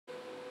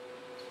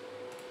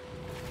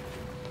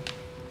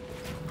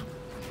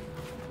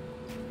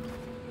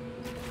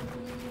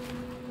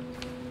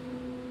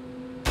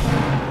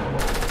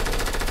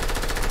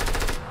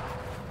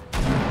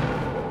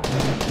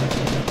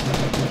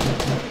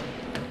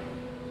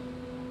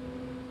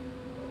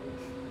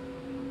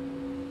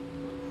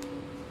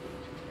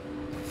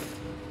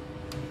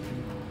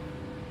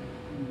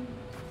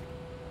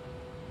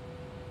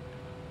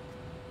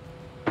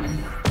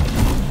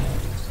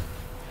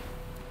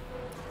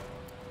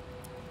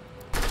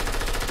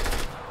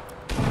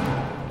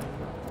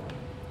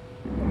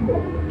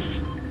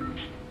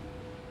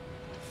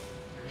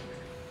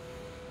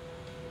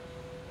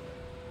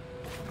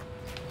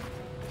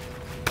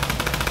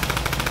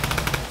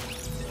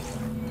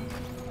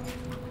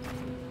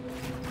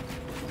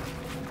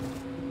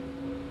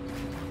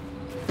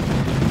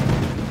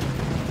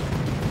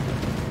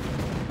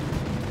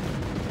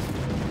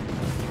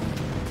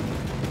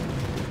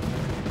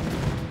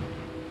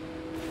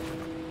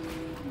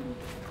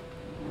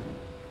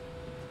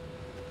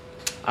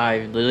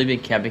I've literally been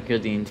camping here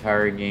the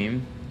entire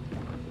game.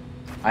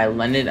 I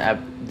landed at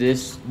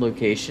this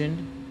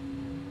location,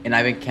 and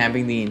I've been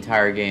camping the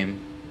entire game.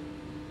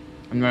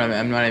 I'm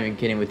not even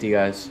kidding with you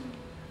guys.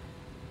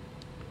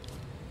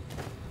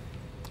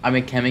 I've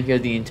been camping here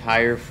the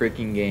entire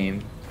freaking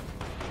game.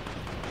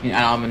 I mean,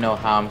 I don't even know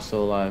how I'm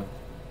still alive.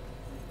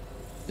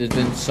 There's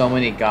been so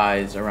many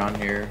guys around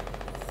here.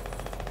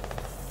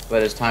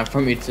 But it's time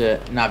for me to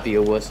not be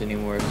a wuss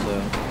anymore,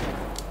 so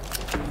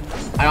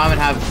I don't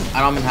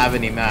even have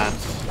any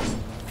mats.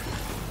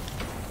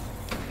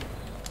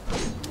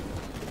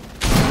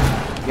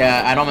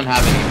 Yeah, I don't even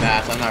have any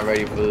mats. I'm not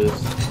ready for this.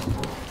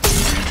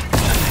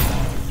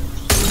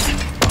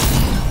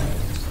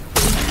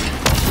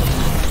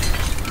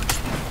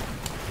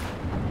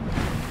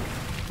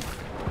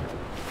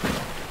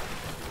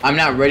 I'm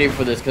not ready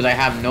for this because I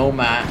have no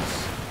mats.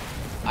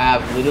 I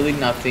have literally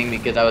nothing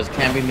because I was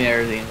camping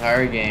there the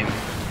entire game.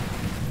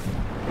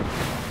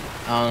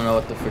 I don't know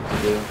what the frick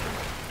to do.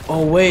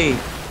 Oh wait.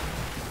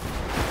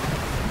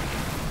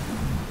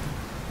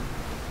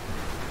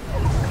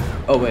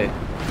 Oh wait.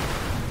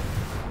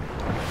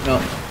 No.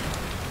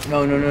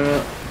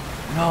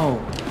 No.